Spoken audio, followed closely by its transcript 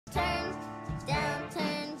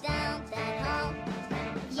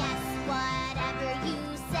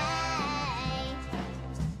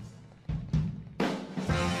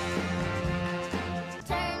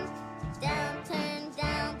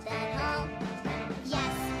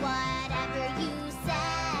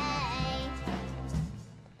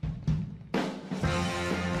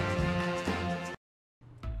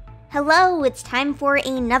Hello, it's time for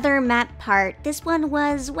another map part. This one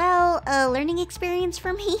was, well, a learning experience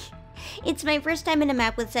for me. It's my first time in a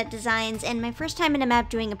map with set designs, and my first time in a map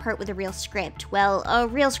doing a part with a real script. Well, a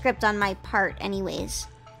real script on my part anyways.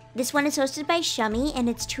 This one is hosted by Shummy, and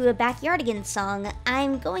it's to a Backyardigans song.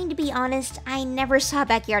 I'm going to be honest, I never saw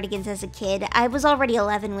Backyardigans as a kid. I was already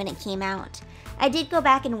 11 when it came out. I did go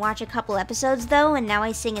back and watch a couple episodes though, and now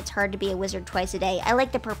I sing It's Hard to Be a Wizard twice a day. I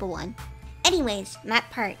like the purple one. Anyways, map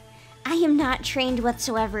part. I am not trained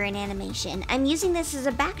whatsoever in animation. I'm using this as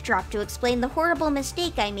a backdrop to explain the horrible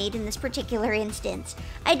mistake I made in this particular instance.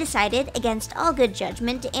 I decided, against all good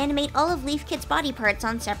judgment, to animate all of Leafkit's body parts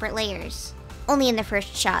on separate layers. Only in the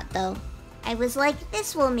first shot, though. I was like,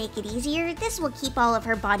 this will make it easier, this will keep all of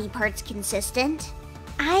her body parts consistent.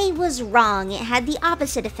 I was wrong, it had the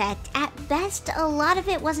opposite effect. At best, a lot of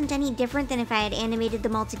it wasn't any different than if I had animated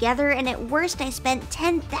them all together, and at worst I spent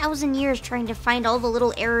 10,000 years trying to find all the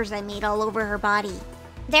little errors I made all over her body.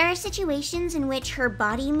 There are situations in which her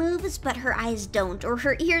body moves, but her eyes don't, or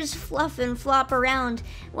her ears fluff and flop around,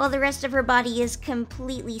 while the rest of her body is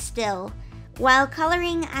completely still. While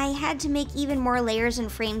coloring, I had to make even more layers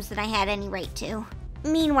and frames than I had any right to.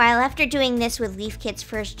 Meanwhile, after doing this with Leafkit's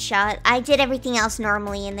first shot, I did everything else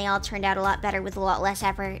normally and they all turned out a lot better with a lot less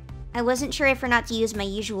effort. I wasn't sure if or not to use my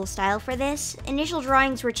usual style for this. Initial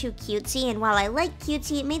drawings were too cutesy, and while I like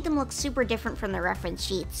cutesy, it made them look super different from the reference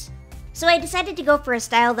sheets. So I decided to go for a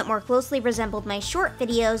style that more closely resembled my short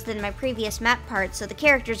videos than my previous map parts, so the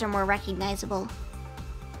characters are more recognizable.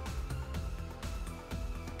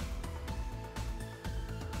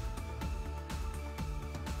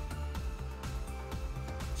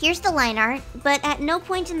 Here's the line art, but at no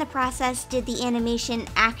point in the process did the animation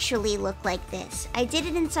actually look like this. I did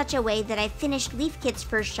it in such a way that I finished Leafkit's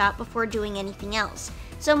first shot before doing anything else.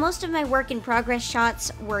 So most of my work in progress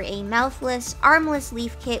shots were a mouthless, armless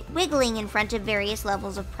Leafkit wiggling in front of various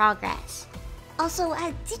levels of progress. Also,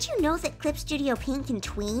 did you know that Clip Studio Paint can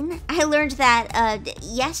tween? I learned that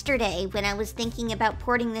yesterday when I was thinking about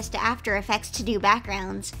porting this to After Effects to do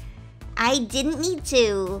backgrounds. I didn't need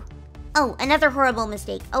to. Oh, another horrible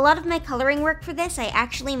mistake. A lot of my coloring work for this I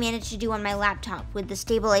actually managed to do on my laptop with the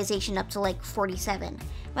stabilization up to like 47.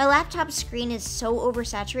 My laptop screen is so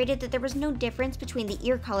oversaturated that there was no difference between the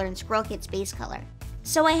ear color and Squirrelkit's base color.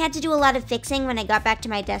 So I had to do a lot of fixing when I got back to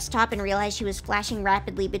my desktop and realized she was flashing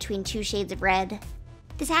rapidly between two shades of red.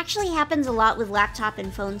 This actually happens a lot with laptop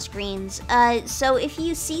and phone screens. So if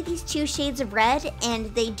you see these two shades of red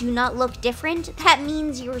and they do not look different, that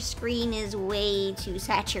means your screen is way too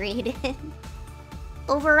saturated.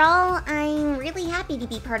 Overall, I'm really happy to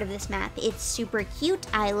be part of this map. It's super cute,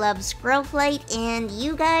 I love Squirrel Flight, and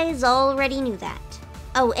you guys already knew that.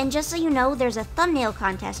 Oh, and just so you know, there's a thumbnail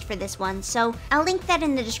contest for this one, so I'll link that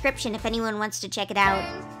in the description if anyone wants to check it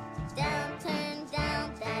out.